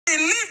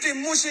lived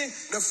in Mushi,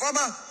 the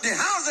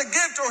house they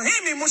gave to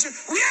him in Mushi,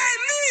 where I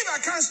live, I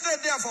can't stay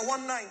there for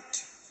one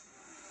night.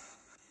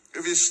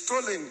 If you're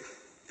stolen,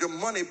 your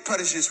money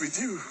perishes with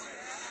you.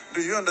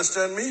 Do you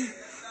understand me?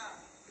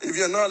 If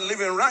you're not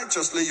living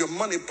righteously, your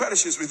money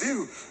perishes with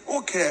you.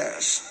 Who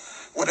cares?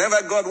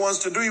 Whatever God wants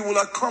to do, he will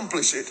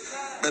accomplish it.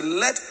 But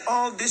let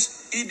all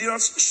these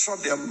idiots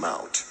shut their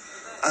mouth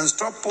and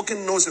stop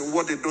poking nose in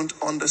what they don't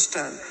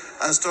understand,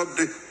 and stop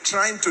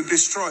trying to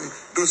destroy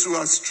those who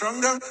are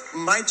stronger,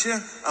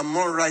 mightier, and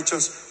more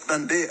righteous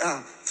than they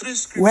are.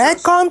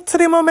 Welcome to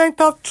the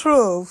moment of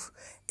truth.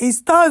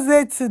 It's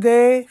Thursday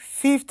today,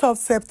 5th of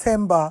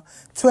September,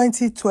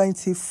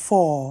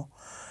 2024.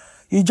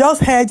 You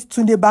just heard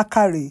Tunde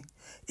Bakare.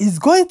 He's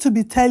going to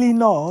be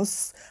telling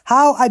us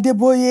how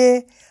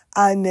Adeboye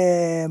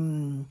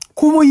and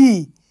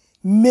Kumuyi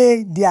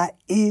made their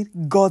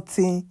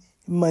ill-gotten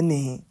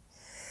money.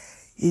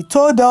 He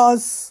told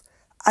us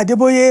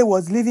Adeboye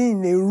was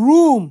living in a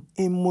room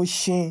in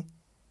Mushin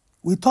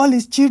with all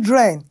his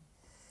children.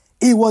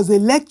 He was a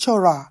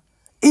lecturer.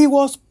 He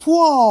was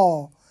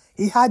poor.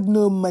 He had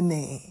no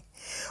money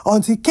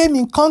until he came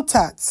in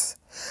contact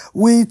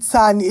with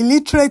an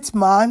illiterate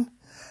man,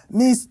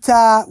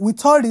 Mr.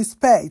 with all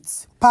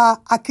respect, Pa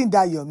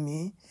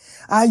Ibiyeomie,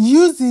 and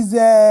used his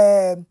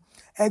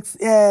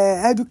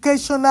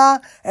educational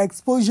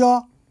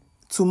exposure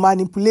to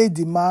manipulate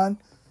the man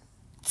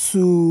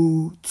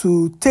to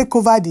take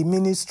over the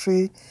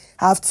ministry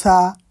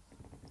after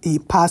he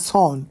passed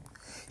on.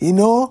 You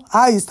know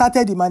how he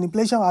started the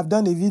manipulation? I've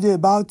done a video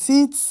about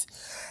it.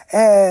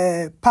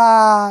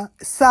 Pa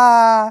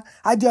Sir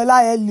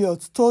Adiola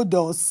Elliott told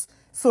us,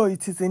 so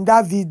it is in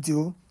that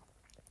video.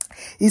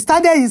 He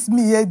started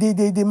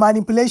the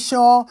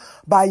manipulation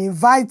by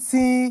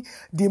inviting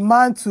the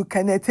man to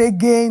Kenneth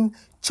Hagin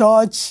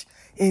Church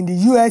in the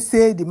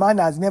USA. The man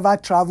has never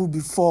traveled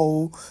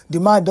before. The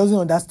man doesn't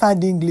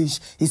understand English.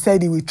 He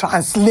said he will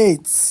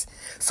translate.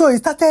 So he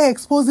started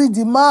exposing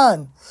the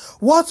man.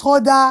 What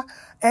other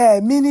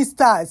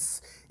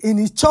ministers in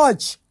his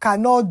church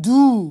cannot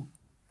do.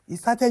 He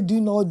started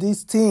doing all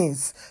these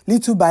things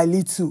little by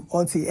little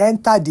until he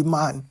entered the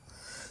man.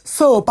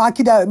 So Pa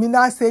Ibiyeomie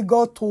now say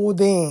God told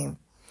him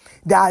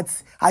that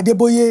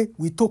Adeboye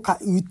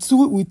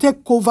will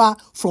take over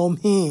from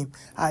him.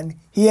 And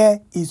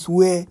here is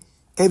where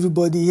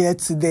everybody here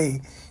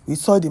today, we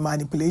saw the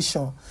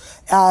manipulation.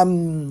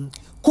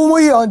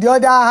 Kumuyi, on the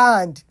other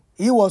hand,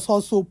 he was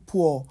also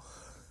poor.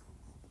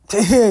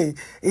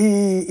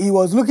 he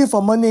was looking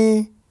for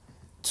money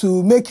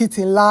to make it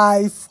in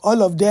life.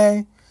 All of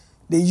them,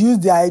 they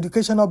used their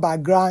educational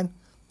background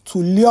to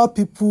lure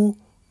people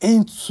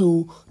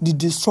into the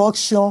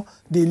destruction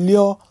they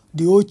lure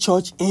the whole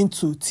church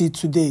into till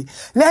today.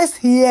 Let's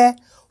hear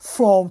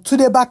from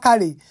Tunde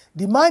Bakare,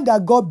 the man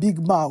that got big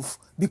mouth,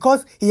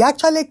 because he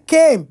actually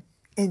came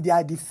in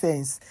their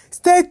defense.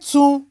 Stay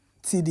tuned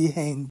till the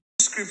end.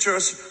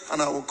 Scriptures,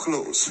 and I will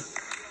close,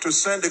 to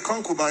send the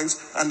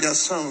concubines and their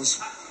sons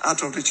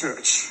out of the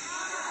church.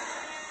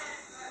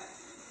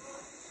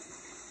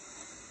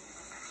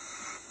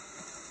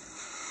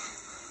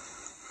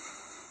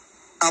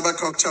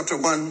 Habakkuk chapter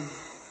 1,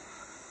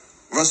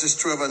 verses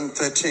 12 and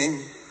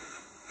 13.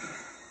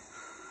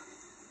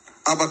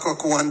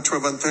 Habakkuk 1,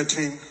 12 and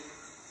 13.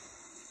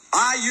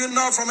 Are you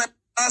not from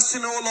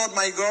everlasting, O Lord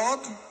my God?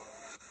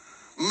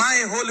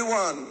 My Holy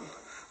One,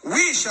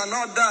 we shall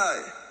not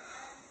die.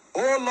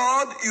 O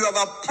Lord, you have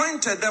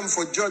appointed them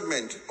for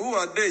judgment. Who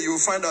are they? You will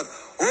find out.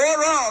 O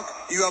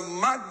Rock, you have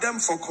marked them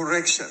for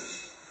correction.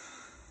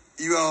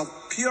 You have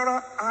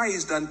purer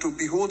eyes than to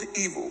behold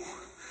evil,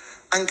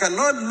 and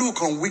cannot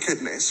look on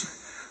wickedness.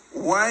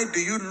 Why do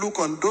you look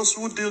on those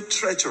who deal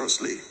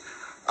treacherously,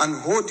 and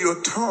hold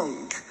your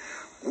tongue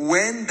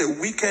when the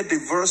wicked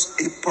devours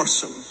a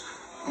person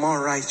more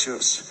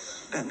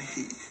righteous than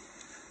he?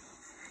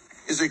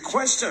 It's a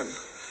question.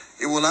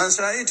 He will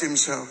answer it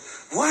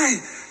himself. Why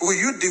will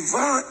you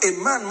devour a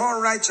man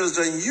more righteous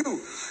than you?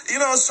 You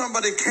know,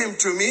 somebody came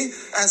to me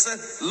and said,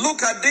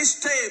 look at this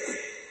tape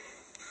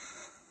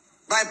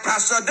by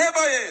Pastor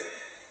Adeboye.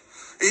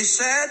 He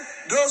said,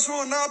 those who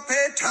will not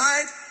pay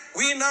tithe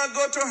will not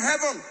go to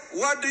heaven.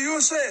 What do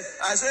you say?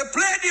 I said,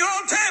 play the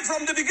whole tape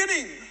from the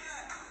beginning.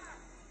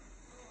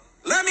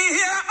 Let me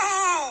hear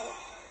all.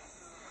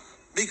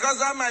 Because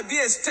that might be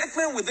a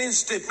statement within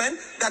statement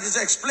that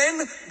is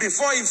explained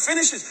before he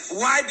finishes.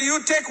 Why do you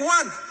take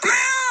one? Play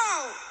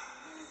all.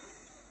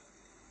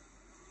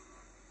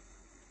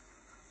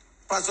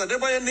 Pastor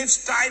Adeboye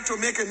needs tithe to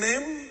make a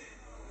name.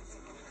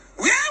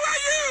 Where were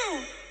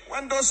you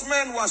when those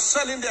men were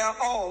selling their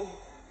all?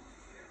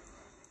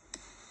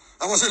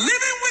 I was a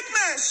living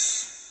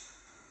witness.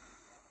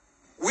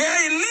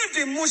 Where he lived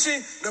in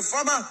Mushi,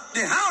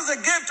 the house they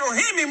gave to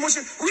him in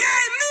Mushi, where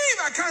I live,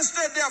 I can't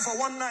stay there for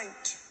one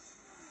night.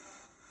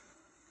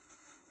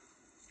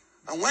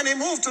 And when he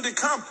moved to the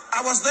camp,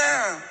 I was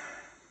there.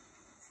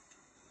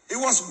 It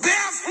was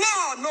bare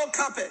floor, no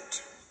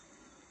carpet,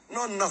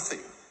 no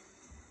nothing.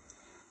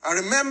 I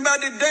remember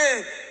the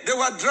day they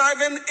were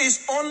driving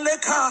his only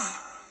car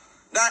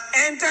that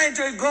entered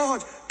into a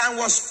gorge, and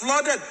was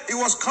flooded. He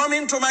was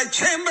coming to my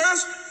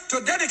chambers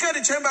to dedicate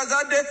the chambers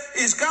that day.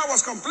 His car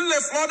was completely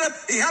flooded.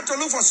 He had to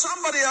look for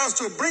somebody else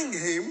to bring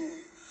him.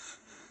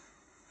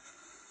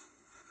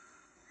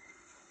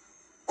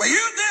 Were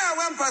you there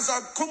when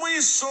Pastor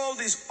Kumuyi sold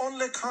his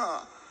only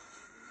car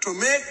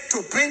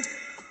to print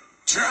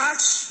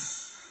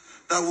tracts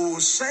that we will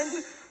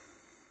send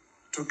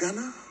to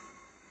Ghana?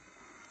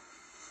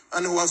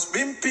 And it was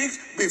being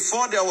picked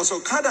before there was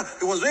Okada.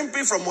 It was being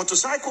picked from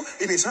motorcycle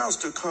in his house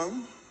to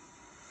come.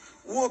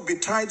 Woe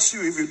betides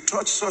you if you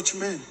touch such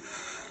men,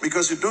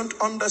 because you don't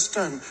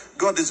understand.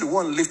 God is the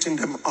one lifting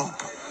them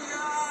up.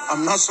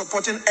 I'm not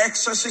supporting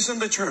excesses in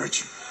the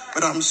church,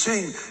 but I'm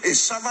saying a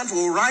servant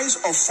will rise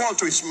or fall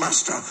to his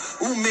master,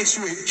 who makes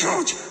you a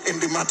judge in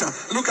the matter.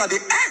 Look at the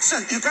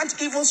accent. You can't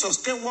even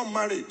sustain one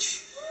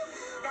marriage.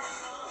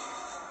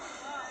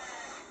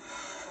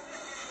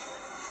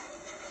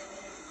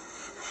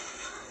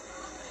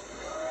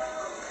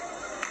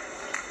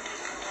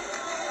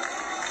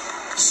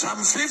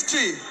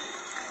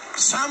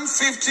 Psalm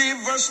 50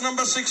 verse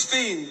number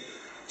 16.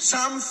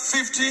 Psalm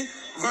 50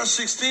 verse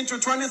 16 to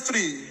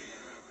 23.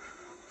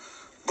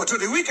 But to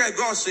the wicked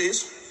God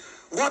says,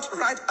 what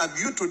right have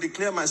you to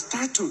declare my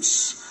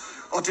statutes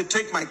or to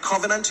take my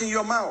covenant in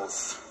your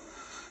mouth?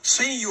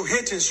 Saying you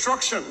hate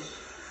instruction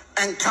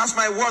and cast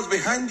my words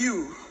behind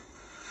you.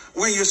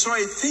 When you saw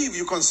a thief,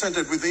 you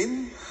consented with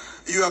him.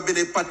 You have been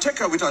a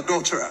partaker with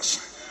adulterers.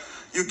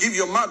 You give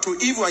your mouth to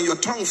evil and your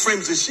tongue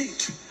frames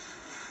deceit.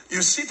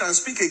 You sit and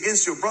speak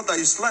against your brother.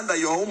 You slander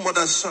your own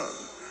mother's son.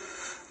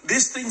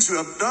 These things you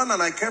have done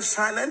and I kept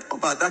silent.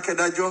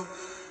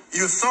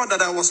 You thought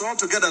that I was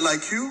altogether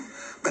like you,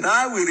 but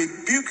I will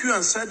rebuke you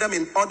and set them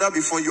in order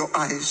before your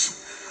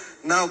eyes.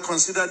 Now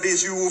consider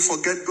this, you will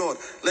forget God,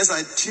 lest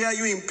I tear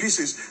you in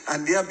pieces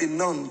and there be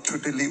none to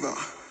deliver.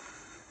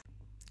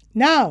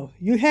 Now,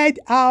 you heard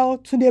how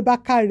Tunde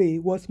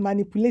Bakare was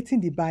manipulating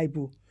the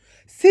Bible.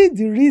 See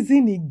the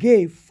reason he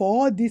gave for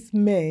all these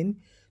men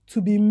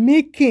to be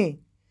making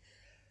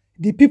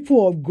the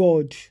people of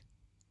God,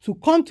 to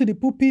come to the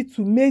pulpit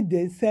to make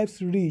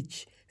themselves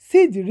rich.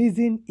 See the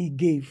reason he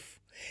gave.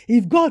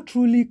 If God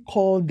truly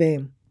called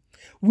them,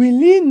 will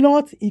he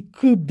not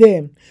equip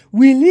them?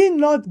 Will he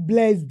not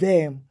bless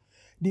them?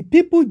 The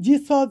people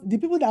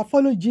that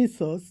follow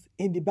Jesus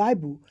in the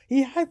Bible,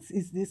 he asked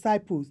his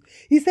disciples,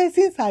 he said,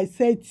 since I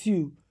said to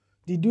you,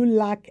 did you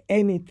lack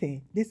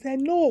anything? They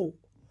said, no.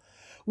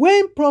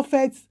 When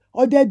Prophet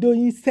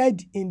Adeboye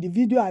said in the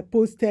video I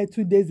posted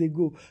 2 days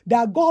ago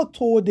that God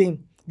told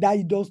him that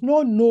he does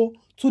not know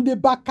Tunde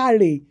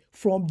Bakare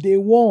from day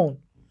one.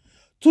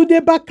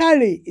 Tunde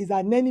Bakare is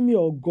an enemy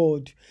of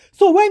God.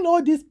 So when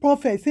all these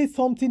prophets say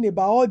something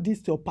about all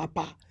this to your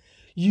papa,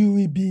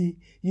 you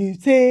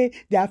say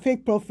they are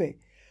fake prophet.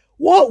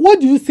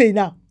 What do you say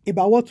now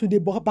about what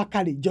Tunde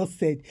Bakare just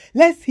said?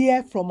 Let's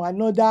hear from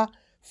another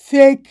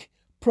fake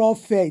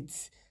prophet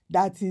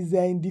that is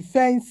in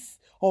defense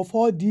of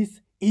all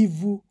this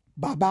evil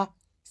Baba.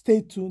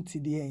 Stay tuned to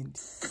the end.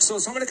 So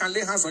somebody can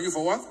lay hands on you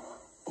for what?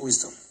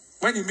 Wisdom.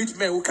 When you meet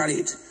men who carry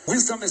it,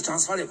 wisdom is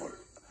transferable.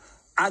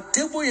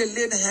 Adeboye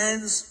laid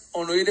hands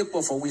on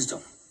Origbo for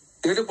wisdom.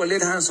 Origbo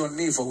laid hands on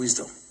me for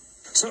wisdom.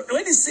 So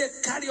when he said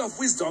carry of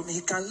wisdom,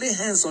 he can lay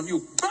hands on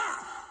you. Bah!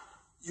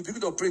 You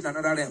begin to operate in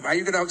another realm. Are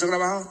you getting what I'm talking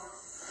about?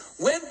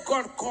 When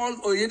God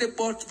called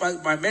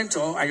Origbo, my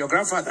mentor and your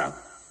grandfather,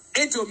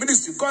 into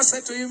ministry, God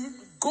said to him,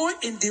 go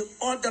in the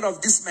order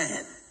of this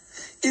man.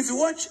 If you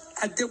watch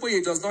Adeboye,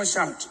 he does not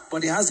shout,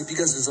 but he has the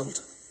biggest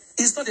result.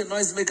 He's not a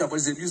noise maker, but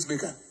he's a news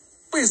maker.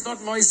 But he's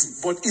not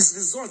noisy, but his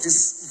result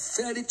is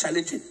very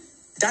challenging.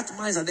 That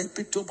man is an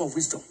epitome of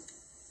wisdom.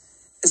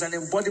 It's an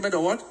embodiment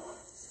of what?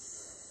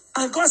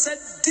 And God said,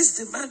 this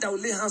is the man that will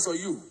lay hands on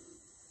you.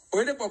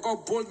 Origbo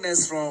got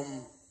boldness from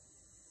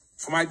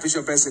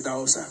Archbishop Bessie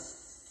Daosa.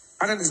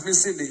 And then it's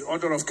missing the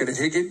order of Kenneth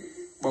Hagin,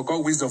 but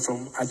got wisdom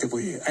from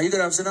Adeboye. Are you getting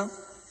what I'm saying now?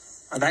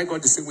 And I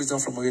got the same wisdom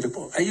from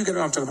Origbo. Are you getting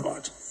what I'm talking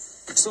about?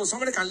 So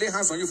somebody can lay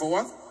hands on you for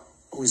what?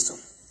 Wisdom.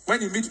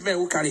 When you meet men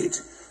who carry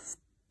it.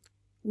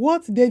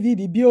 What David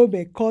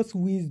Ibiyeomie calls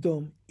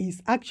wisdom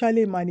is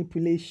actually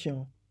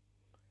manipulation.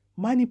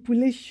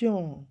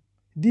 Manipulation.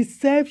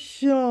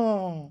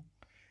 Deception.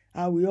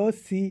 And we all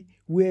see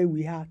where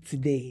we are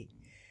today.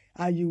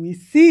 And you will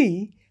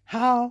see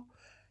how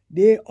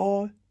they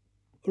all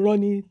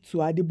running to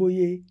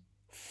Adeboye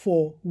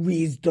for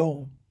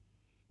wisdom.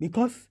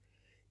 Because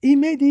he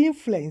made the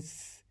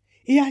influence.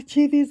 He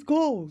achieved his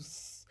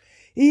goals.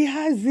 He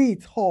has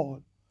it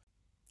all.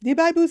 The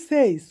Bible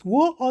says,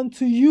 woe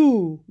unto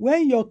you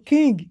when your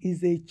king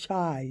is a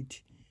child.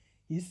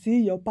 You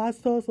see your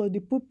pastors on the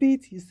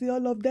pulpit, you see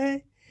all of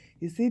them,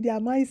 you see their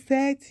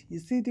mindset, you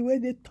see the way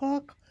they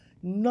talk,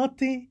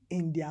 nothing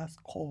in their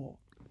score.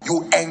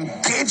 You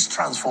engage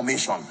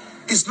transformation.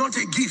 It's not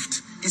a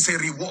gift, it's a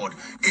reward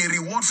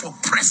for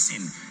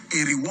pressing,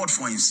 a reward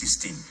for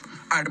insisting.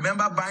 I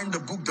remember buying the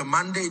book, The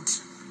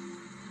Mandate,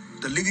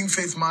 the Living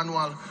Faith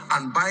Manual,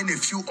 and buying a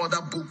few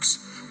other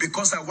books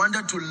because I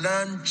wanted to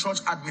learn church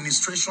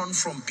administration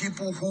from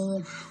people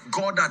who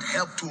God had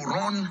helped to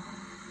run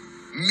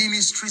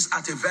ministries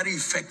at a very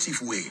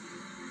effective way.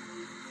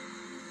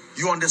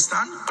 You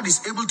understand? God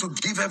is able to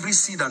give every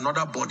seed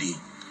another body.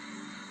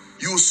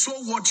 You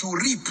sow what you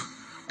reap,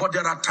 but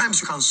there are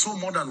times you can sow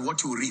more than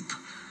what you reap.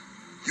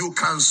 You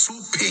can sow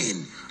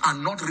pain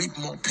and not reap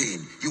more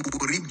pain. You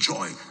will reap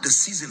joy. The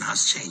season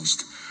has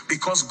changed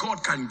because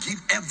God can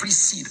give every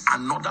seed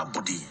another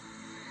body.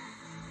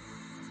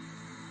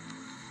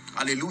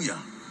 Hallelujah.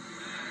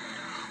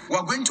 We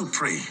are going to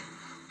pray.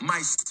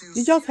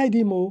 You just heard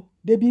him, oh.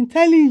 They've been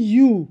telling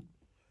you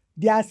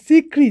their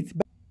secrets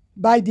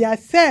by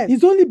themselves.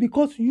 It's only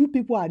because you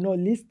people are not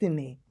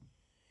listening.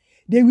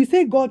 They will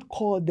say God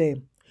called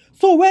them.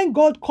 So when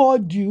God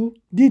called you,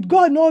 did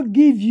God not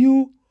give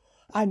you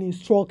an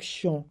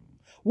instruction?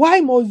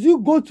 Why must you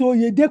go to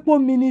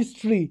Oyedepo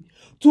ministry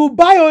to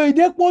buy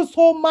Oyedepo's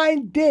whole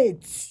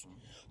mandate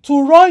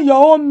to run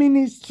your own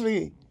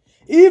ministry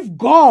if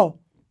God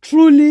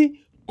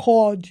truly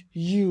called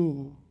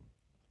you?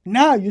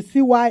 Now you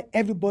see why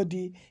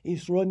everybody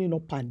is running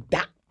up and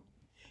down.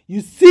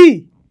 You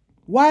see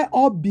why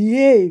all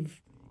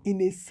behave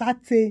in a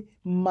certain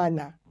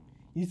manner.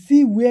 You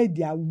see where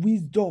their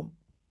wisdom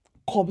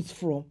comes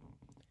from.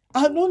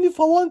 And only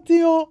for one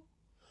thing, oh,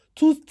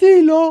 to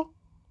steal, oh,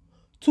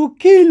 to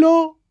kill,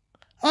 oh,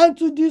 and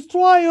to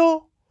destroy,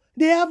 oh.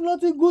 They have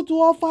nothing good to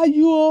offer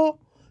you, oh.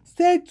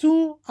 Stay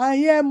tuned and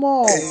hear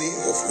more. Any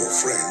of your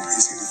friend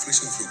is a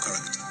reflection of your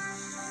character.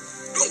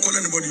 Don't call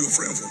anybody your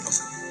friend for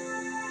nothing.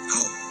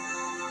 How?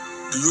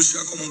 Do you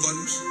share common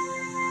values?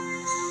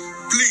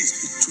 Please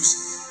be choosy.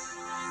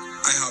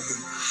 I have been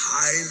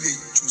highly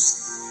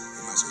choosy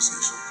in my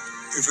association.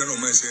 A friend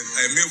of mine said,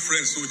 I made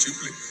friends so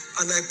cheaply,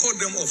 and I cut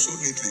them off so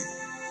neatly.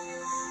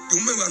 The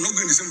women were not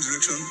going in the same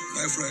direction,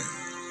 my friend.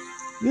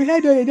 You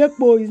heard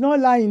Oyedepo is not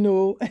lying,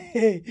 no.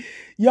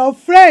 Your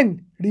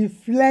friend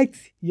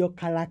reflects your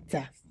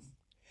character.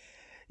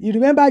 You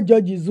remember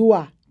George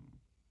Izua?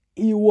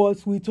 He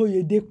was with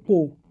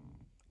Oyedepo.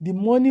 The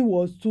money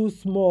was too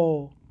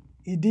small.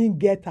 He didn't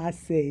get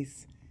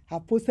access. I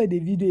posted a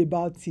video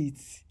about it.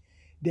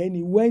 Then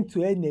he went to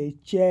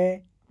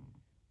NHA.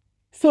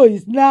 So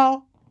he's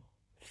now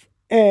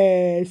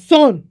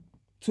son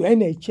to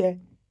NHA.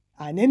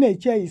 And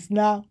NHA is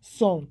now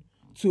son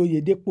to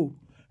Oyedepo.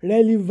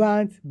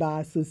 Relevant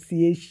by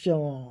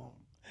association.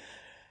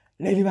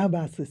 Relevant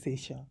by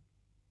association.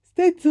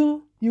 Stay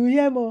tuned. You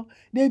hear more.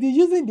 They'll be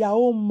using their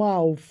own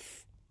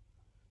mouth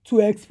to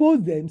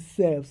expose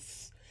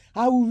themselves.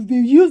 I will be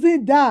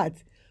using that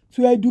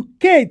to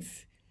educate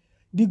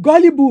the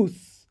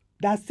gullibles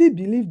that still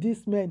believe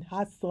this man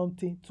has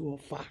something to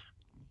offer.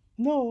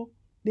 No,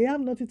 they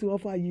have nothing to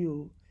offer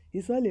you.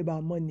 It's all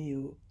about money.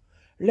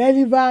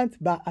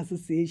 Relevant by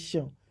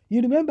association.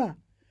 You remember?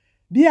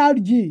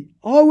 BRG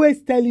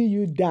always telling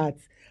you that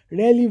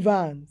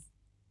relevant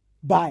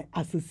by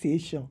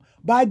association.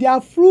 By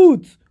their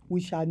fruit,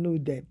 we shall know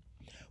them.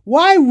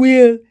 Why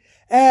will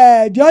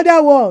the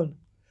other one,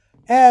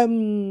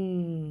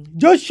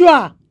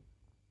 Joshua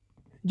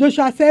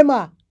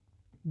Sema,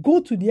 go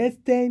to the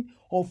extent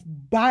of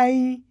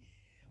buying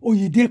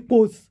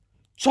Oyedepo's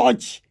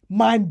church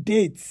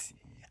mandates?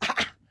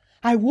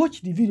 I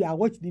watched the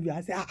video.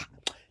 I said,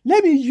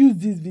 let me use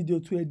this video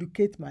to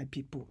educate my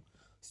people.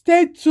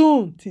 Stay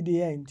tuned to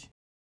the end.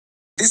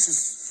 This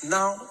is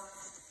now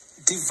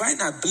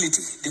divine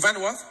ability. Divine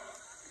what?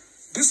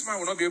 This man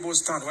will not be able to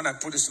stand when I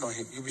put this on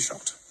him. You'll be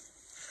shocked.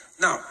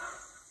 Now,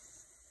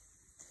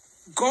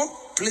 God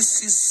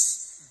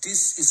places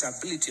this his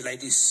ability like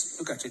this.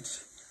 Look at it.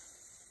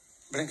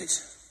 Bring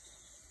it.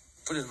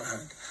 Put it in my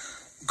hand.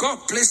 God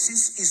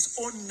places his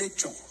own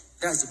nature.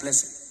 That's the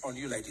blessing on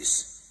you like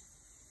this.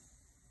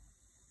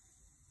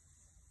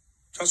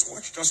 Just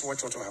watch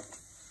what will happen.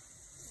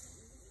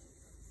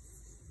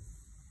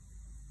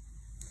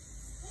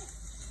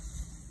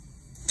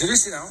 Did you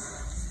see now?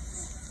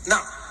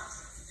 Now,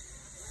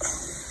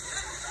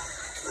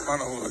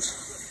 man of God,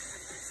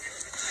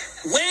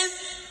 when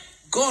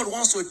God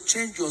wants to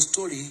change your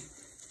story,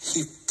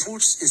 he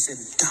puts his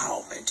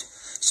endowment.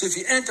 So if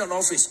you enter an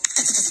office,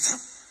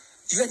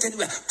 you enter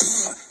anywhere,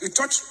 you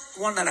touch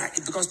 1 naira,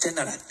 it becomes 10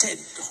 naira, 10,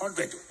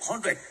 100,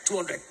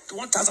 200,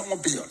 1,000, 1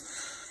 billion.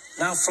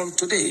 Now from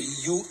today,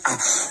 you are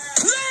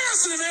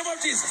blessed in the name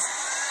of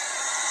Jesus.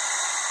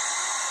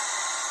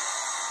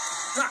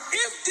 Now,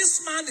 if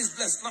this man is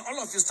blessed, now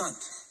all of you stand.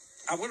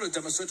 I'm going to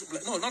demonstrate.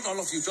 No, not all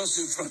of you, just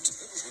in front.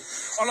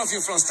 All of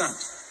you front stand.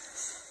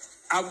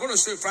 I'm going to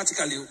show you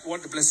practically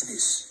what the blessing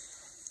is.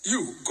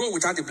 You go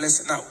without the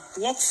blessing. Now,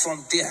 walk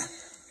from there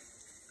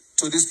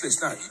to this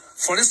place. Now,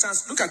 for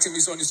instance, look at him.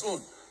 He's on his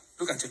own.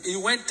 Look at him. He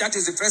went, that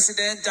is the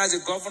president, that is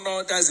the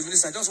governor, that is the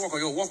minister. Just walk on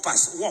your walk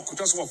past. Walk,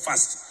 just walk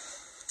fast.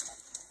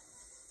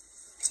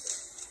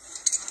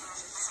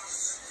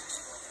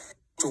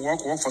 To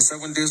walk for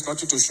 7 days,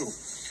 nothing to show.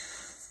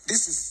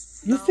 This is.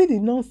 You see the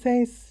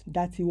nonsense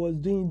that he was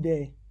doing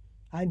there,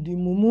 and the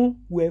mumu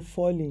were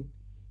falling.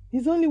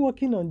 He's only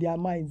working on their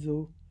minds,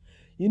 though.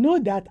 You know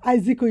that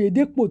Isaac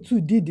Oyedepo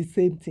too did the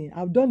same thing.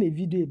 I've done a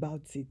video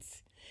about it.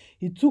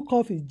 He took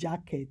off his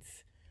jacket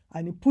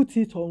and he put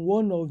it on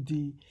one of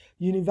the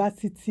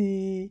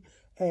university,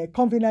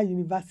 Convener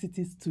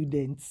University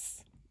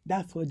students.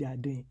 That's what they are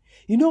doing.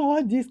 You know,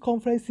 all these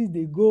conferences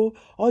they go,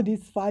 all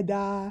these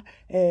father,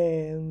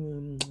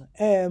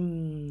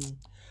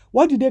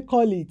 what do they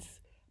call it?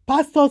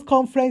 Pastors'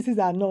 conferences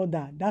and all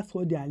that. That's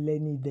what they are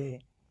learning there.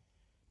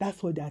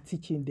 That's what they are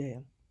teaching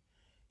them.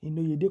 You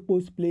know,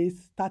 Yedepo's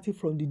place, starting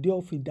from the day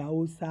of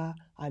Idahosa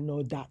and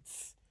all that.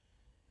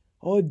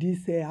 All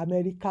these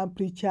American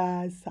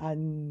preachers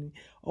and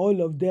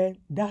all of them,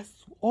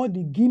 that's all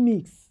the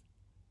gimmicks.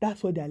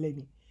 That's what they are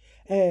learning.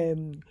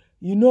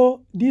 You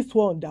know, this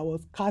one that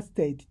was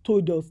casted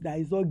told us that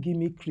it's all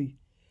gimmickry.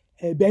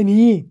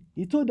 Benny,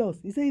 he told us,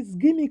 he said it's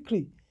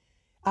gimmickry.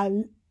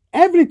 And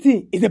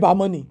everything is about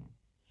money.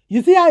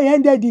 You see how he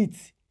ended it?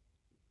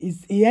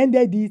 He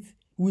ended it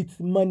with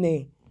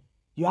money.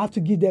 You have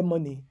to give them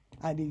money.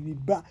 And he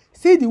will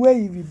see the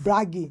way he will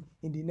bragging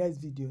in the next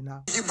video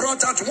now. He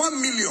brought out 1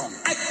 million.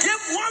 I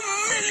gave $1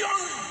 million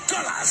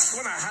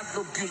when I had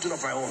no building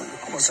of my own.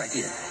 How much I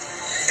hear?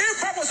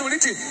 If I was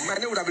written, my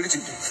name would have been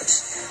written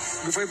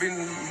first. Before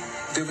even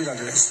David and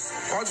the rest.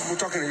 All people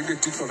talking and they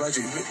did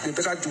prosperity, they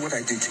better do what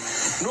I did.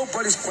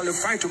 Nobody's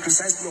qualified to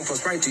criticize me on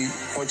prosperity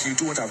until you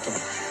do what I've done.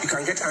 You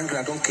can get angry,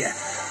 I don't care.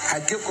 I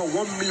gave God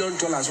 $1 million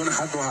when I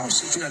had no house.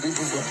 You think I didn't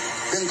prove God?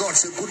 Then God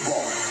said, good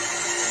boy.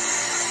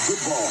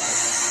 Good boy.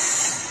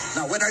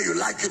 Now, whether you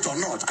like it or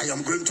not, I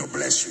am going to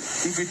bless you.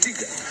 If you think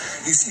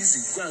it's easy,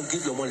 go and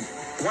give your money.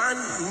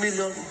 $1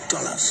 million.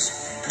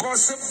 God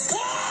said,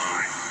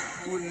 boy,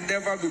 you will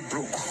never be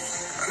broke.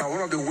 And I'm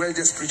one of the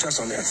wealthiest preachers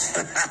on earth.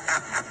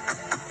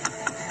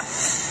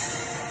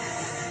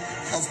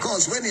 Of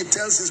course, when he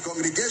tells his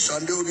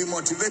congregation, they will be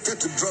motivated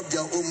to drop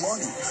their own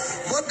money.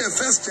 Both the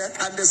first check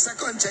and the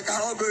second check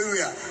are all going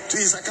where? To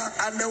his account.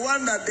 And the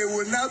one that they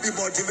will now be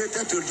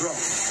motivated to drop.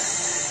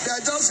 They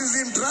are just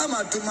using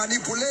drama to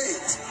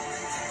manipulate.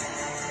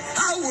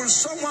 How will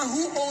someone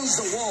who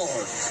owns the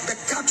world, the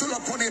cattle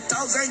upon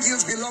 1,000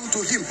 hills belong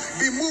to him,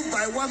 be moved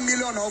by 1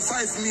 million or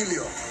 5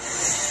 million?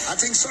 I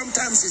think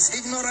sometimes it's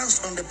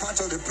ignorance on the part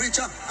of the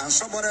preacher, and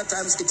some other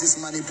times it is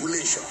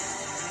manipulation.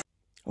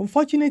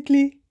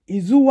 Unfortunately,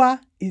 Izuwa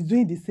is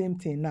doing the same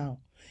thing now.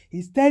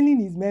 He's telling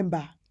his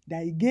member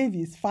that he gave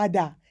his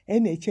father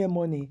NHA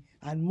money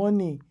and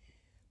money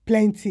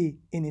plenty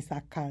in his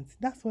account.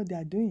 That's what they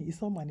are doing.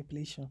 It's all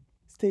manipulation.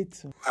 Stay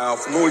tuned. I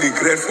have no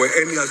regret for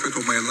any aspect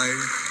of my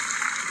life.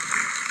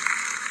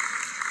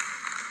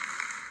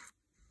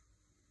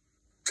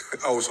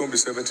 I will soon be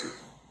 70.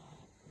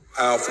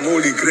 I have no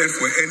regret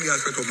for any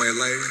aspect of my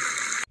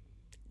life.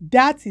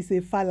 That is a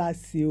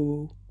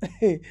fallacy.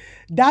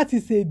 That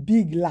is a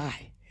big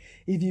lie.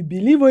 If you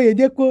believe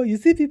Oyedeko, you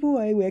see people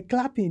were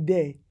clapping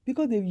there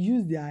because they've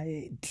used their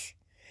head.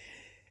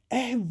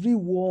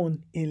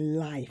 Everyone in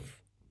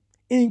life,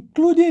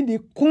 including the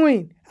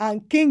Queen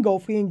and King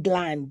of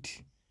England,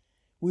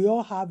 we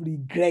all have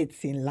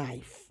regrets in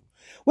life.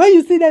 When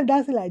you see them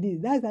dancing like this,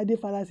 that's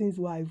Adefalasin's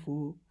wife.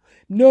 Oh.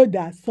 Know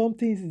that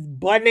something is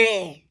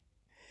burning.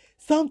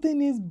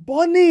 Something is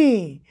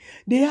burning.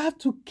 They have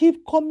to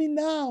keep coming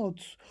out,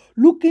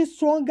 looking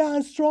stronger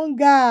and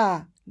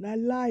stronger. Not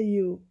lie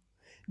you.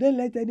 Don't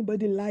let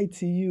anybody lie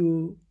to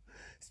you.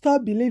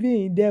 Stop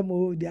believing in them.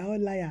 Oh, they are all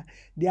liars.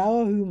 They are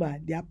all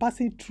human. They are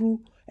passing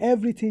through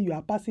everything you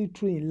are passing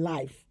through in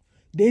life.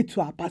 They too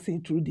are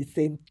passing through the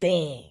same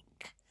thing.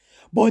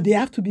 But they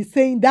have to be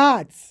saying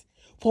that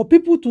for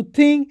people to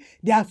think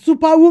they are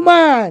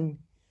superwoman.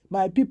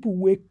 My people,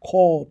 wake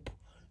up.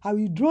 I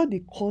will draw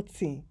the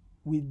curtain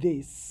with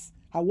this.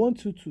 I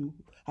want you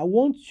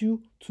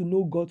to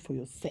know God for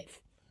yourself.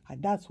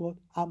 And that's what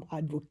I'm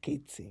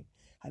advocating.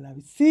 And I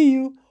will see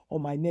you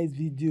on my next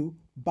video.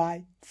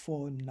 Bye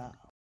for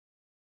now.